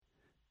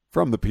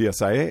From the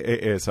PSIA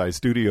AASI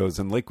studios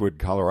in Lakewood,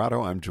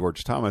 Colorado, I'm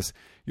George Thomas.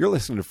 You're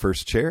listening to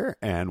First Chair,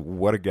 and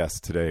what a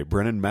guest today.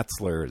 Brennan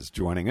Metzler is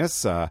joining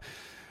us.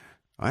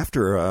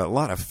 After a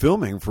lot of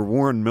filming for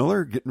Warren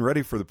Miller, getting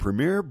ready for the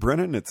premiere.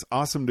 Brennan, it's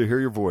awesome to hear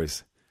your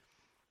voice.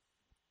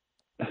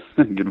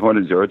 Good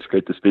morning, George.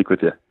 Great to speak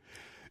with you.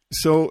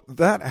 So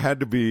that had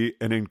to be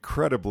an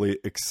incredibly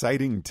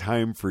exciting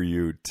time for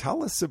you.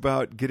 Tell us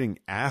about getting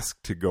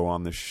asked to go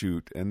on the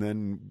shoot and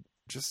then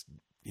just,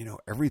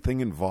 everything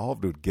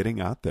involved with getting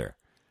out there.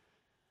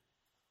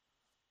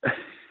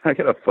 I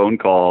got a phone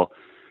call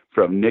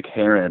from Nick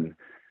Herron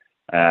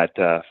at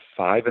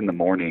 5 in the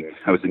morning.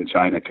 I was in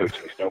China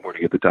coaching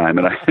snowboarding at the time,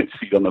 and I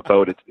see on the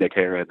phone it's Nick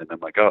Herron, and I'm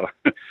like, oh,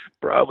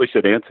 probably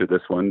should answer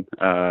this one.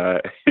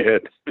 And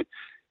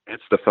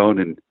it's the phone,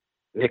 and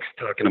Nick's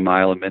talking a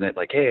mile a minute,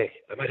 like, hey,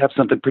 I might have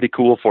something pretty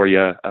cool for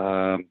you.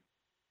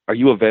 Are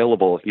you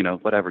available,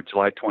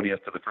 July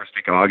 20th to the first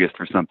week of August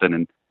or something,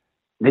 and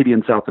maybe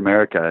in South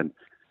America? And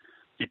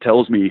he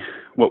tells me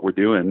what we're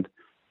doing.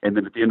 And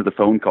then at the end of the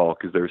phone call,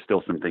 because there were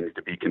still some things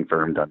to be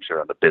confirmed, I'm sure,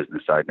 on the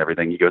business side and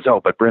everything, he goes,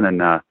 oh, but Brennan,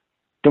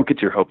 don't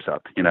get your hopes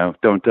up,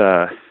 don't,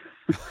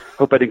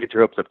 hope I didn't get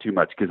your hopes up too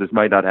much, because this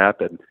might not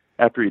happen.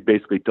 After he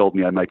basically told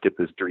me I might get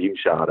this dream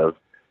shot of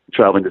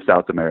traveling to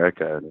South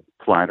America and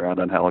flying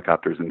around on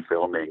helicopters and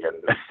filming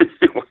and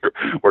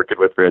working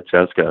with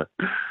Francesca.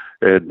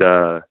 And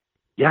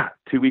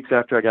 2 weeks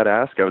after I got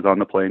asked, I was on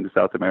the plane to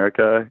South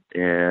America,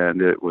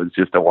 and it was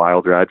just a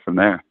wild ride from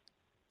there.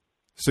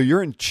 So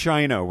you're in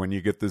China when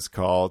you get this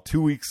call.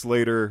 2 weeks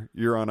later,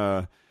 you're on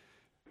a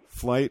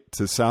flight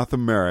to South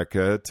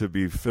America to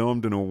be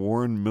filmed in a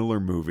Warren Miller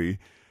movie.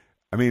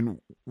 I mean,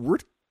 we're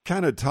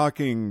kind of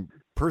talking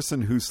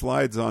person who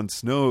slides on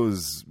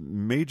snow's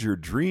major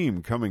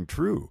dream coming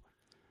true.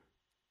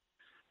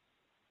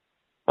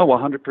 Oh,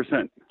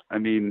 100%. I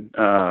mean,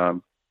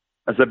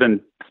 as I've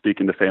been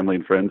speaking to family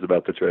and friends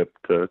about the trip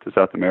to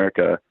South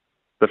America,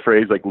 the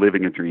phrase like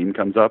living a dream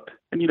comes up.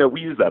 And,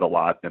 we use that a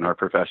lot in our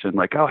profession.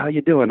 Like, oh, how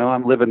you doing? Oh,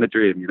 I'm living the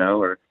dream,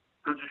 or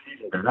how's your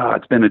season been? Oh,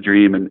 it's been a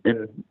dream. And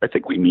I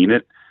think we mean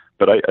it,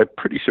 but I'm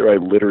pretty sure I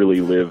literally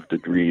lived a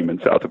dream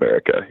in South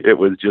America. It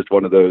was just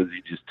one of those,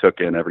 you just took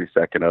in every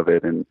second of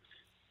it and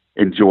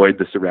enjoyed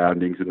the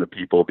surroundings and the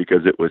people,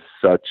 because it was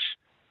such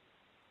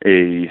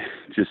a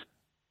just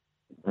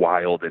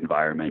wild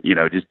environment,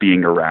 just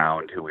being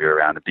around who we were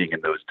around and being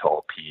in those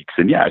tall peaks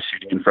and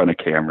shooting in front of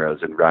cameras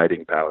and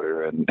riding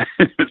powder. And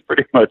it's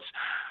pretty much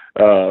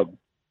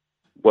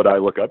what I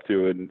look up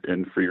to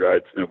in free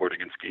ride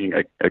snowboarding and skiing.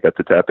 I got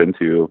to tap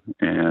into,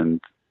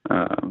 and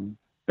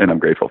I'm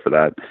grateful for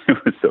that. It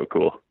was so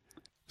cool.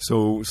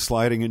 So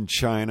sliding in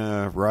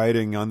China,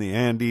 riding on the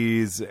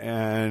Andes,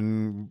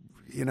 and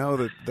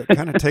that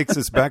kind of takes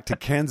us back to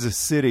Kansas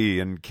City,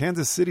 and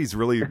Kansas City's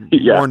really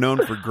more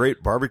known for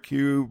great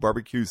barbecue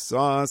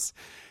sauce,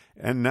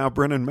 and now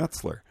Brennan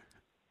Metzler.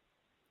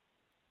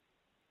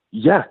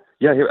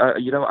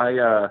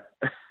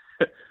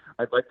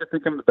 I'd like to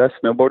think I'm the best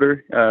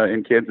snowboarder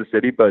in Kansas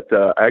City, but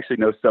I actually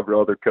know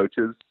several other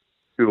coaches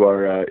who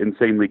are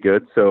insanely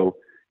good. So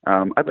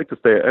I'd like to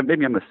say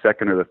maybe I'm the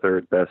second or the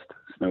third best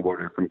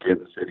snowboarder from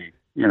Kansas City,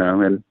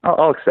 and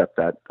I'll accept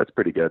that. That's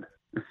pretty good.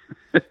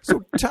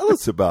 So tell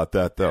us about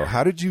that, though.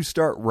 How did you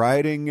start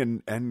riding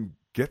and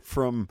get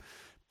from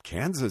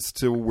Kansas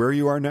to where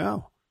you are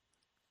now?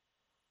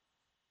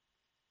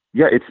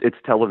 Yeah, it's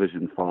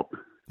television's fault.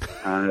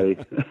 I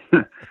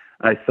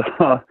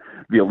saw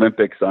the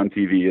Olympics on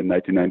TV in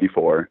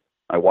 1994.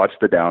 I watched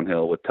the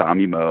downhill with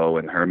Tommy Moe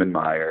and Herman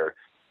Meyer,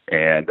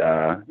 and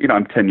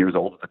I'm 10 years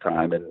old at the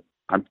time, and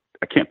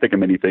I can't think of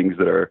many things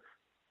that are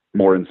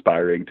more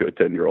inspiring to a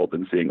 10-year-old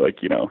than seeing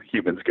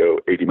humans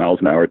go 80 miles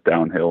an hour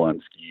downhill on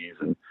skis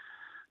and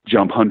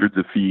jump hundreds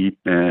of feet.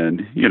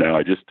 And,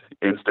 I just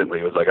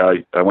instantly was like,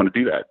 I want to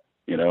do that,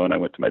 and I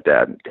went to my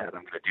dad and Dad,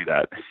 I'm going to do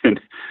that.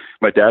 And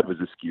my dad was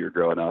a skier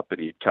growing up,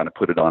 and he kind of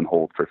put it on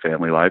hold for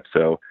family life.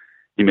 So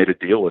he made a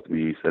deal with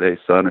me. He said, hey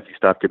son, if you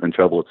stop getting in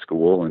trouble at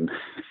school and,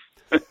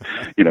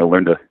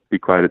 learn to be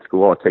quiet at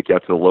school, I'll take you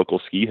out to the local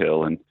ski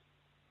hill. And,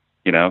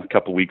 a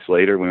couple weeks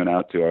later, we went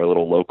out to our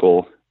little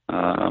local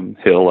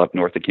hill up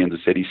north of Kansas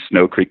City,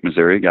 Snow Creek,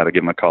 Missouri. Got to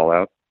give him a call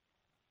out.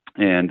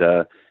 And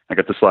I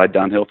got to slide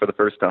downhill for the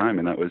first time,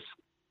 and that was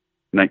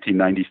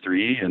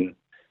 1993. And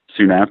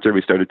soon after,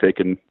 we started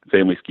taking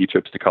family ski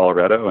trips to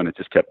Colorado, and it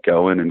just kept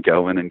going and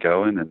going and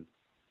going. And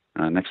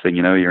next thing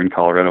you know, you're in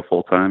Colorado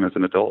full time as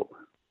an adult.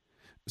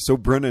 So,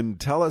 Brennan,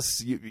 tell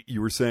us,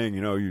 you were saying,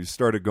 you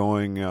started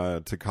going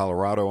to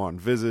Colorado on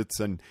visits,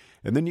 and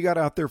then you got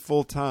out there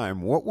full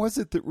time. What was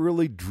it that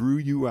really drew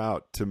you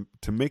out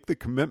to make the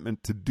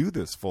commitment to do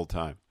this full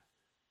time?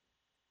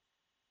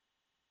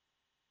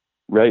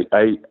 Right.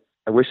 I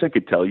wish I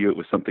could tell you it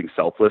was something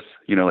selfless,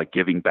 like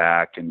giving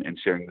back and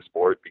sharing the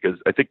sport, because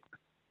I think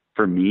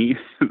for me,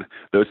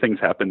 those things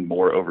happen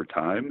more over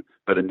time.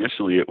 But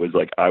initially it was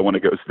like, I want to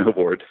go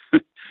snowboard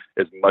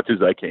as much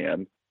as I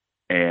can.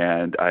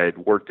 And I had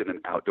worked in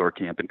an outdoor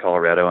camp in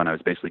Colorado, and I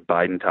was basically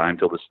biding time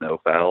till the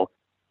snow fell.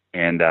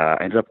 And I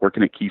ended up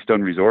working at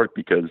Keystone Resort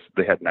because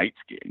they had night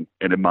skiing.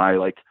 And in my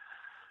like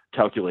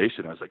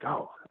calculation, I was like,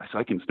 oh, so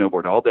I can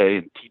snowboard all day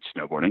and teach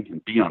snowboarding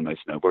and be on my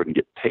snowboard and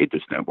get paid to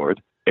snowboard.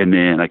 And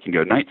then I can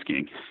go night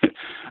skiing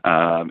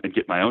and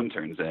get my own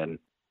turns in.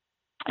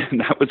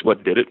 And that was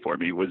what did it for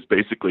me, was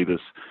basically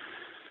this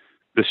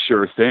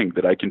sure thing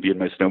that I can be in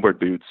my snowboard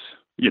boots,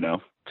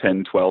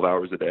 10, 12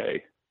 hours a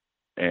day.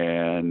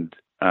 And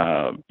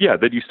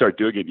then you start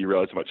doing it and you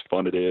realize how much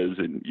fun it is.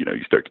 And,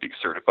 you start getting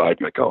certified.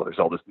 You're like, oh, there's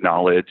all this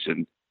knowledge.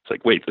 And it's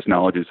like, wait, this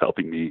knowledge is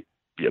helping me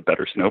be a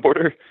better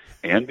snowboarder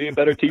and be a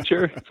better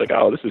teacher. It's like,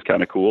 oh, this is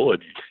kind of cool.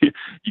 And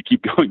you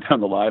keep going down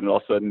the line, and all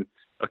of a sudden,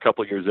 a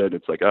couple of years in,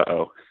 it's like,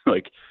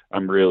 like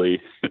I'm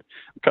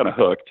kind of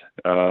hooked.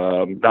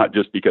 Not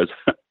just because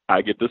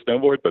I get to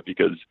snowboard, but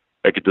because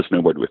I get to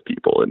snowboard with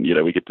people, and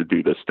we get to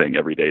do this thing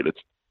every day.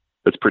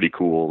 That's pretty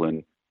cool.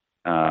 And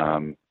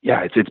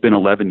it's been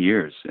 11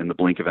 years in the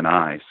blink of an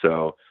eye.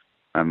 So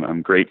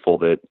I'm grateful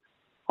that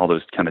all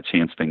those kind of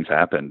chance things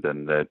happened,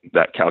 and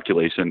that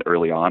calculation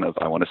early on of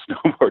I want to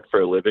snowboard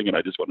for a living and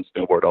I just want to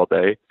snowboard all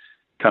day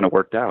kind of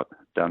worked out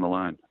down the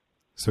line.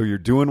 So you're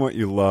doing what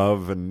you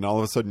love, and all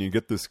of a sudden you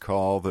get this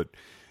call that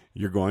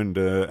you're going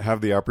to have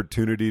the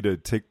opportunity to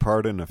take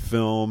part in a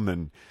film.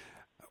 And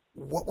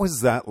what was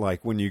that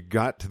like when you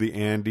got to the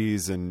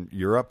Andes and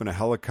you're up in a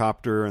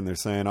helicopter and they're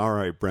saying, all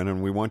right,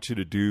 Brennan, we want you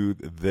to do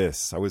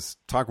this? I was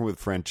talking with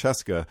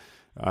Francesca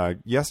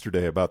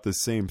yesterday about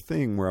this same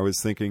thing, where I was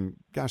thinking,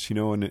 gosh,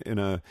 in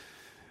a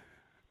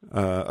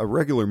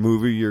regular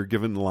movie, you're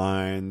given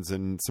lines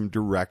and some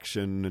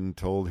direction and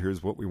told,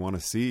 here's what we want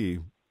to see.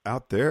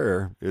 Out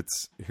there,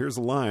 it's here's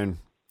a line,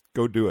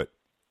 go do it.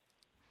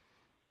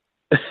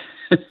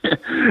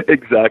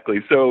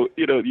 Exactly. So,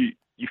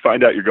 you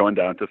find out you're going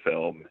down to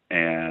film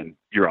and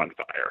you're on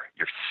fire.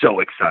 You're so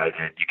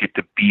excited. You get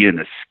to be in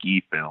a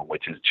ski film,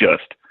 which is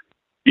just,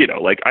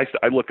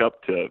 I look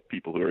up to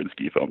people who are in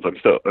ski films.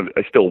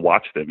 I still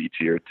watch them each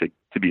year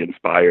to be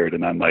inspired.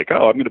 And I'm like,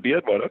 oh, I'm going to be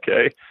in one.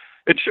 Okay.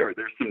 And sure,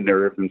 there's some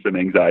nerves and some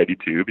anxiety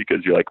too,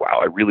 because you're like,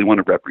 wow, I really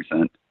want to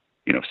represent,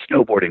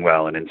 snowboarding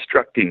well and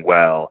instructing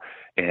well.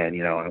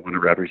 And, I want to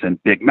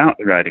represent big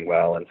mountain riding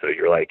well. And so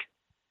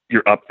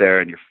you're up there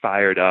and you're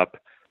fired up.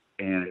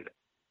 And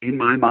in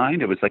my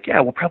mind, it was like, yeah,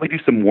 we'll probably do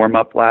some warm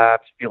up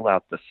laps, feel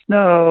out the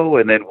snow,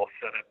 and then we'll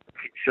set up a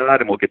big shot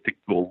and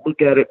we'll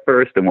look at it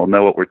first and we'll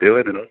know what we're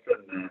doing. And all of a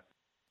sudden,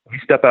 we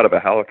step out of a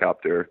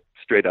helicopter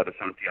straight out of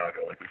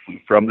Santiago. Like we flew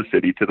from the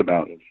city to the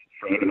mountains,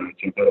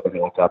 jump out of a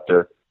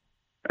helicopter.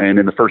 And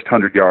in the first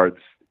 100 yards,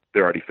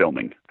 they're already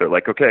filming. They're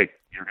like, okay,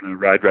 you're going to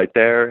ride right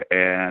there,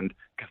 and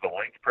because the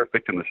light's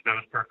perfect and the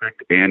snow's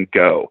perfect, and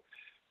go.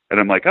 And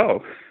I'm like,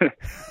 oh,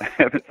 I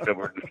haven't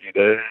snowboarded in a few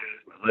days.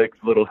 My leg's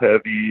a little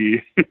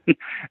heavy.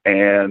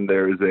 And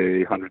there's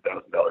a $100,000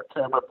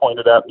 camera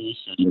pointed at me,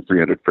 shooting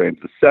 300 frames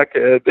a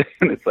second.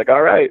 And it's like,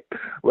 all right,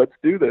 let's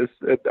do this.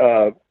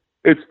 And,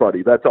 it's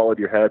funny. That's all in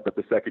your head. But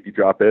the second you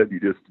drop in, you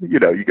just, you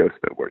go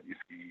snowboard, you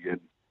ski, and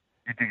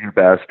you do your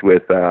best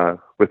with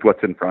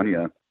what's in front of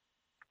you.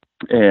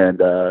 And,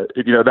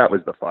 that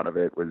was the fun of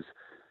it.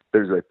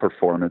 There's a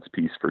performance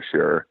piece for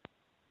sure.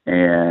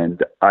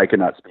 And I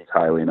cannot speak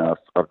highly enough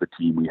of the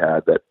team we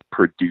had that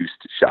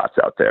produced shots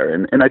out there.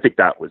 And I think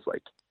that was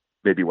like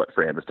maybe what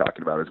Fran was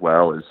talking about as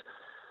well, is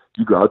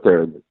you go out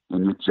there and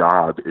your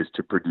job is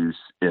to produce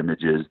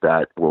images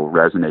that will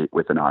resonate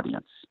with an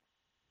audience.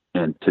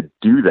 And to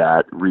do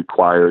that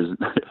requires,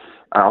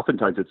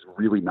 oftentimes it's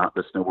really not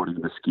the snowboarding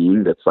and the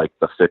skiing that's like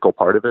the fickle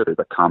part of it or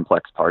the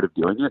complex part of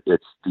doing it.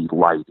 It's the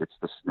light, it's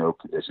the snow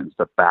conditions,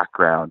 the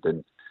background.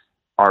 And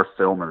our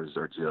filmers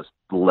are just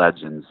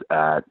legends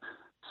at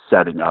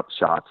setting up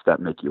shots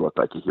that make you look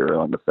like a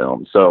hero in the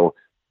film. So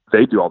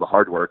they do all the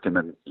hard work. And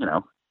then,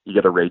 you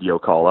get a radio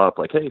call up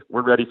like, hey,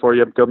 we're ready for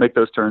you. Go make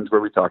those turns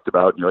where we talked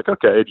about. And you're like,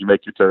 okay. And you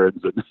make your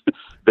turns and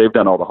they've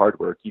done all the hard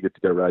work. You get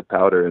to go ride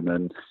powder and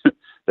then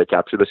they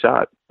capture the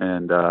shot.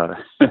 And,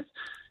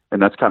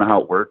 and that's kind of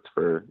how it worked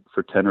for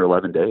 10 or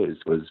 11 days.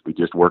 Was we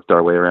just worked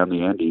our way around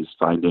the Andes,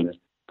 finding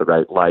the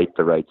right light,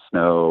 the right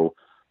snow,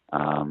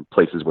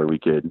 places where we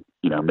could,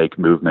 make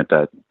movement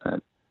that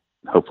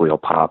hopefully will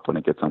pop when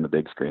it gets on the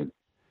big screen.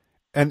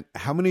 And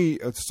how many,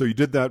 so you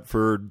did that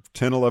for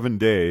 10, 11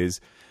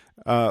 days,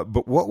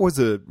 but what was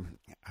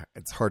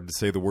it's hard to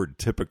say the word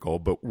typical,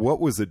 but what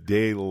was a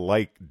day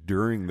like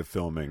during the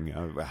filming?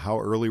 How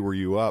early were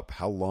you up?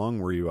 How long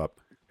were you up?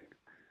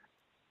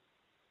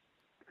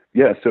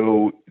 Yeah,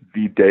 so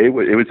the day,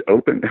 it was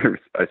open,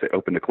 I say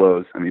open to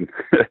close. I mean,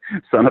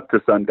 sun up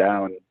to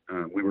sundown,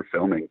 we were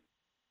filming.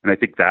 And I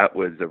think that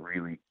was a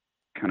really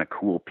kind of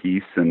cool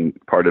piece. And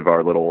part of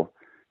our little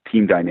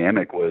team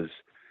dynamic was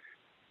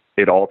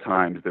at all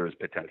times there was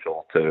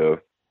potential to,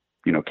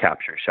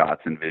 capture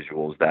shots and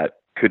visuals that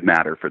could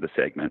matter for the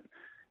segment.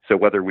 So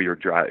whether we were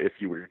if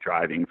you were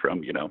driving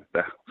from,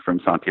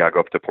 from Santiago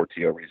up to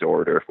Portillo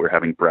Resort, or if we're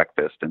having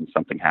breakfast and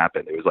something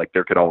happened, it was like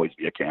there could always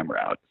be a camera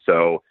out.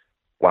 So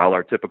while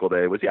our typical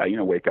day was,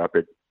 wake up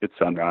at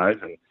sunrise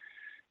and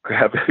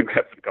grab some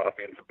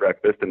coffee and some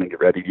breakfast and then get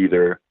ready to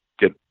either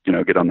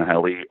get on the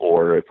heli,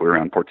 or if we were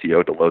around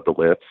Portillo to load the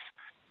lifts.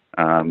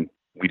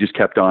 We just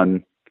kept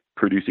on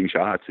producing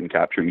shots and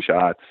capturing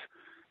shots,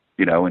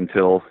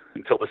 until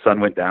the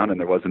sun went down and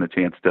there wasn't a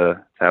chance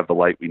to have the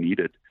light we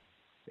needed.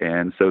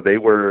 And so they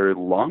were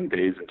long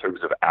days in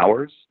terms of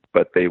hours,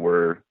 but they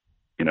were,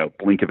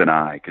 blink of an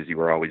eye, because you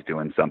were always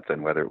doing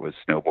something, whether it was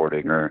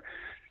snowboarding or,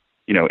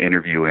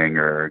 interviewing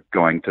or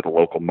going to the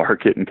local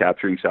market and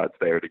capturing shots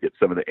there to get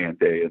some of the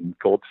Andean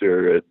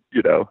culture.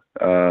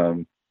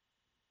 And,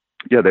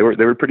 they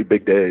were pretty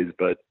big days,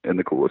 but in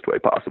the coolest way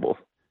possible.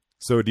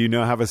 So do you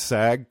now have a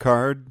SAG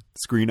card,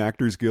 Screen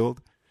Actors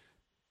Guild?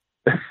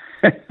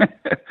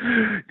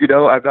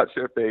 I'm not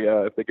sure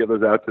if they give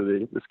those out to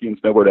the ski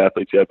and snowboard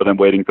athletes yet, but I'm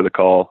waiting for the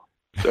call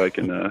so I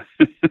can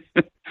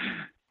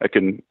I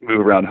can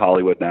move around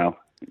Hollywood now.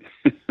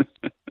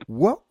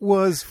 What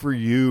was for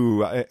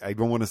you, I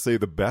don't want to say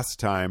the best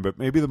time, but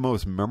maybe the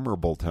most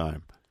memorable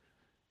time?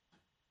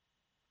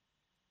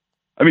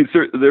 I mean,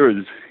 sir, there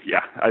was,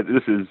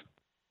 this is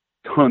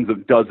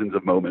dozens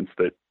of moments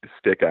that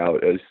stick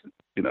out as,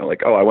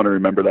 I want to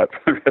remember that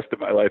for the rest of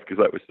my life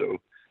because that was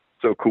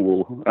so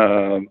cool.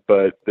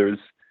 But there's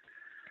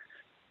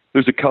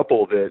a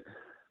couple that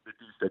do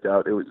stick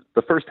out. It was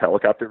the first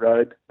helicopter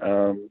ride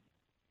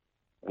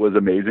was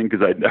amazing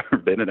because I'd never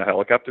been in a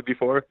helicopter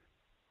before,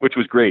 which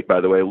was great, by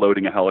the way,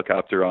 loading a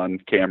helicopter on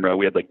camera.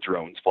 We had like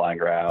drones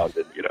flying around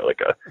and,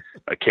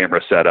 a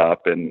camera set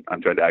up, and I'm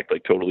trying to act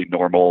like totally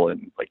normal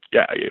and I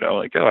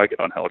get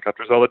on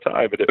helicopters all the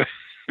time. And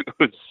it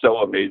was so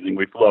amazing.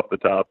 We flew off the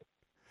top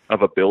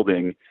of a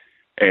building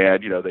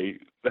and,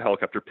 the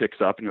helicopter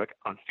picks up and you're like,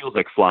 oh, it feels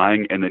like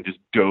flying, and then just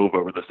dove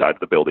over the side of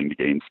the building to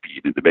gain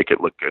speed and to make it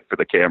look good for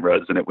the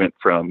cameras. And it went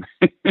from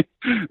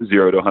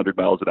 0 to 100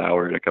 miles an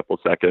hour in a couple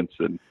of seconds.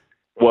 And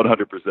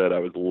 100%, I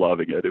was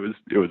loving it. It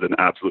was an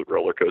absolute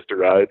roller coaster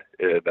ride,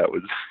 and that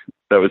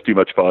was too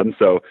much fun.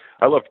 So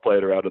I loved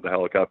playing around in the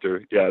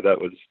helicopter. Yeah, that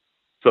was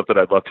something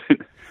I'd love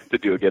to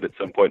do again at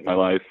some point in my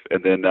life.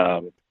 And then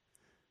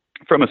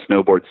from a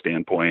snowboard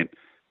standpoint,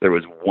 there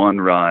was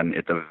one run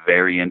at the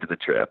very end of the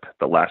trip,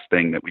 the last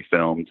thing that we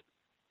filmed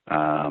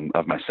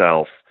of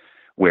myself,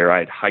 where I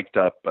had hiked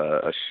up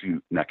a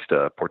chute next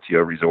to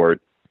Portillo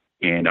Resort,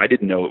 and I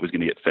didn't know it was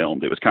going to get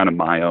filmed. It was kind of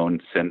my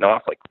own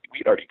send-off. Like,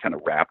 we'd already kind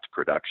of wrapped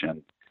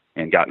production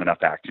and gotten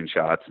enough action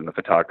shots, and the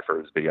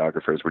photographers,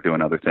 videographers were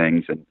doing other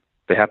things, and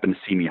they happened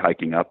to see me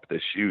hiking up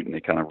this chute, and they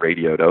kind of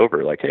radioed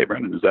over, like, "Hey,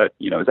 Brendan, is that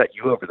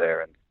you over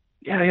there?" And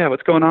yeah,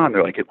 what's going on?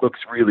 They're like, "It looks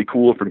really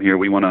cool from here.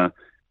 We want to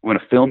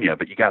film you,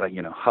 but you got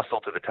to,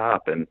 hustle to the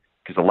top, and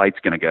because the light's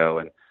going to go."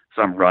 And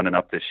so I'm running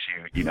up this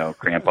chute,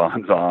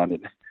 crampons on,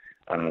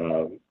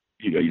 and,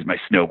 use my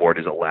snowboard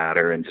as a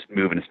ladder and just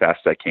moving as fast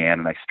as I can.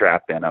 And I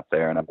strap in up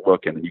there and I'm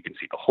looking, and you can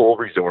see the whole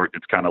resort.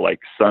 It's kind of like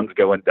sun's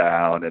going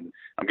down, and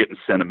I'm getting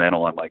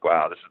sentimental. I'm like,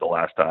 wow, this is the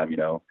last time,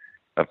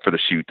 for the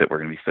shoot that we're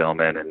going to be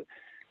filming, and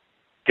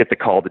get the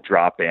call to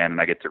drop in, and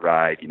I get to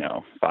ride,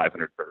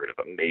 500 bird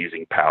of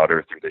amazing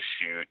powder through the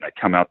chute. And I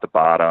come out the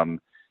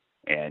bottom,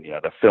 and,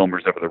 the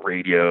filmers over the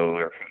radio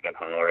are hooting and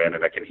hollering,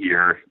 and I can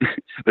hear,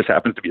 this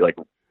happens to be like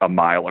a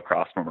mile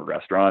across from a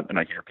restaurant, and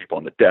I hear people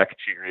on the deck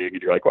cheering,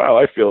 and you're like, wow,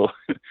 I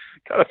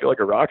kind of feel like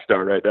a rock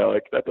star right now.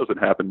 Like, that doesn't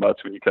happen much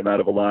when you come out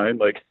of a line.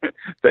 Like,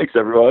 thanks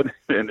everyone.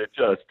 And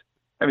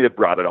it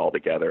brought it all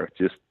together.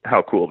 Just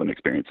how cool of an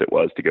experience it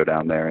was to go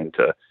down there and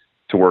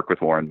to work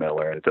with Warren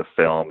Miller and to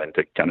film and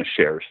to kind of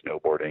share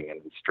snowboarding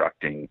and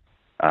instructing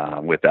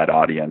with that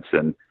audience.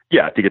 And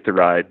yeah, to get to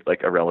ride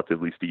like a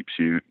relatively steep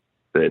chute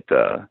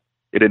that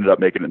it ended up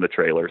making in the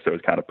trailer, so I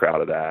was kind of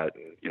proud of that.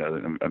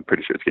 And, I'm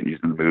pretty sure it's getting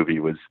used in the movie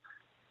was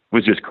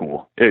just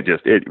cool. It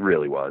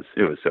really was.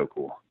 It was so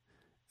cool.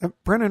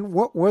 Brennan,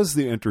 what was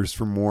the interest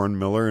from Warren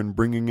Miller in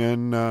bringing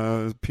in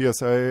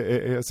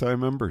PSI, ASI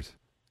members?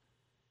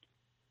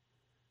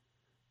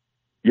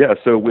 Yeah,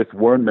 so with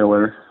Warren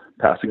Miller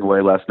passing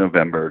away last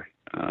November,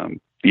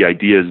 the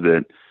idea is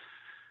that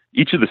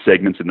each of the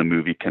segments in the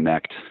movie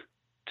connect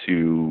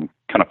to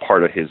kind of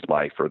part of his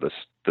life or the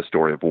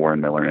story of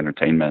Warren Miller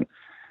Entertainment.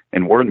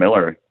 And Warren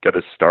Miller got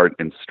his start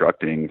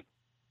instructing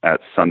at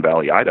Sun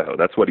Valley, Idaho.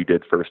 That's what he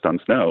did first on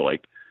snow.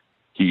 Like,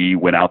 he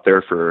went out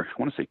there for,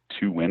 I want to say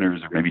 2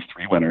 winters or maybe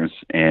 3 winters,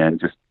 and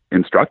just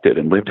instructed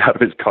and lived out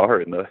of his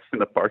car in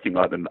the parking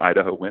lot in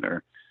Idaho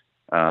winter.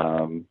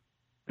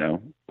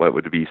 What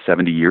would it be,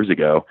 70 years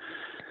ago?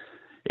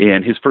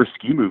 And his first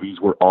ski movies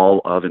were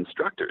all of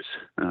instructors.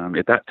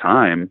 At that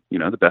time,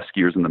 the best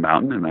skiers in the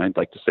mountain, and I'd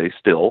like to say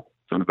still,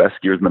 some of the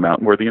best skiers in the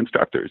mountain were the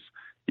instructors.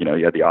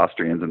 You had the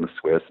Austrians and the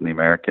Swiss and the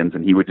Americans,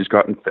 and he would just go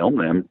out and film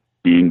them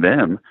being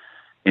them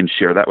and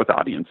share that with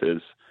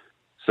audiences.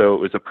 So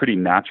it was a pretty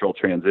natural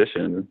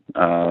transition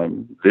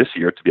this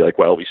year to be like,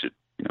 well, we should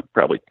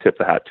probably tip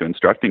the hat to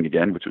instructing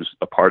again, which was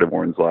a part of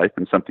Warren's life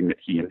and something that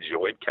he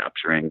enjoyed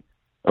capturing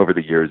over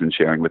the years and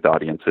sharing with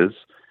audiences.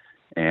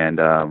 And,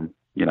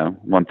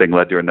 one thing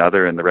led to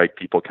another, and the right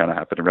people kind of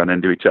happened to run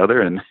into each other.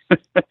 And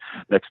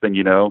next thing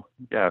you know,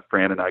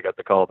 Fran and I got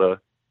the call to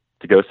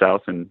go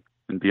south and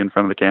be in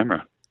front of the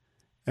camera.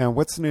 And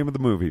what's the name of the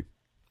movie?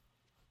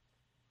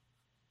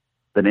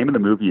 The name of the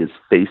movie is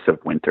Face of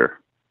Winter.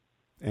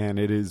 And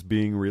it is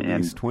being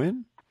released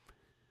when?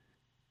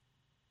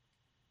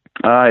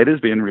 It is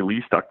being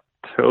released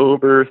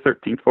October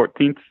 13th,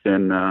 14th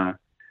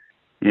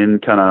in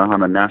kind of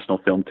on a national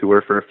film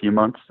tour for a few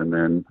months. And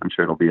then I'm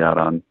sure it'll be out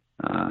on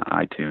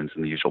iTunes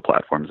and the usual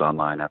platforms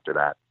online after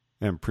that.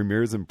 And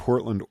premieres in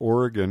Portland,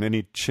 Oregon.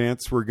 Any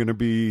chance we're going to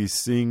be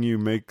seeing you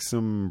make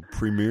some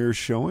premiere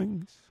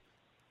showings?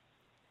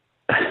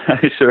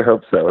 I sure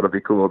hope so. It'll be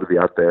cool to be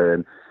out there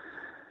and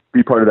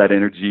be part of that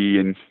energy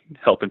and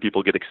helping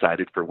people get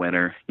excited for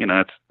winter. You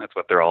know, that's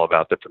what they're all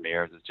about. The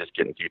premieres is just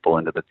getting people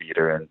into the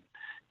theater and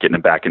getting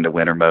them back into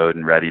winter mode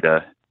and ready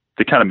to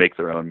kind of make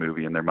their own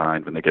movie in their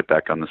mind when they get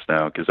back on the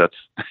snow. Because that's,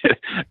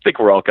 I think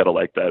we're all kind of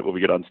like that. When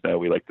we get on snow,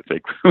 we like to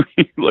think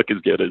we look as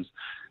good as,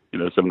 you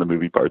know, some of the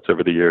movie parts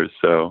over the years.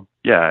 So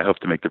yeah, I hope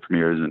to make the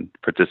premieres and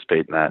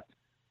participate in that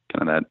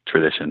kind of that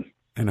tradition.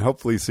 And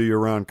hopefully see you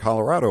around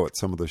Colorado at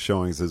some of the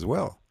showings as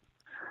well.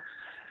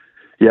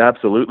 Yeah,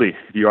 absolutely.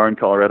 If you are in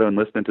Colorado and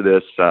listening to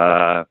this,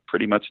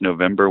 pretty much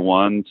November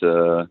 1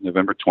 to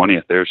November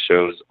 20th, there's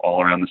shows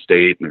all around the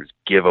state, and there's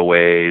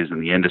giveaways,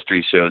 and the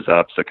industry shows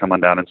up. So come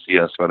on down and see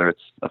us, whether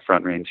it's a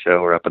Front Range show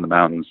or up in the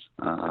mountains.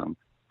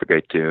 It's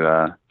great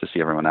to see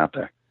everyone out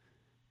there.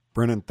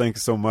 Brennan,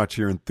 thanks so much.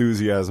 Your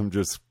enthusiasm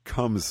just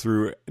comes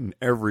through in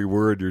every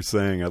word you're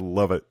saying. I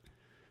love it.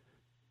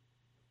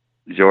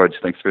 George,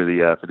 thanks for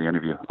the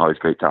interview. Always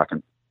great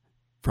talking.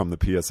 From the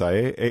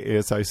PSIA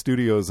AASI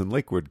studios in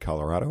Lakewood,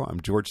 Colorado, I'm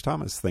George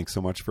Thomas. Thanks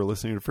so much for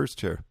listening to First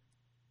Chair.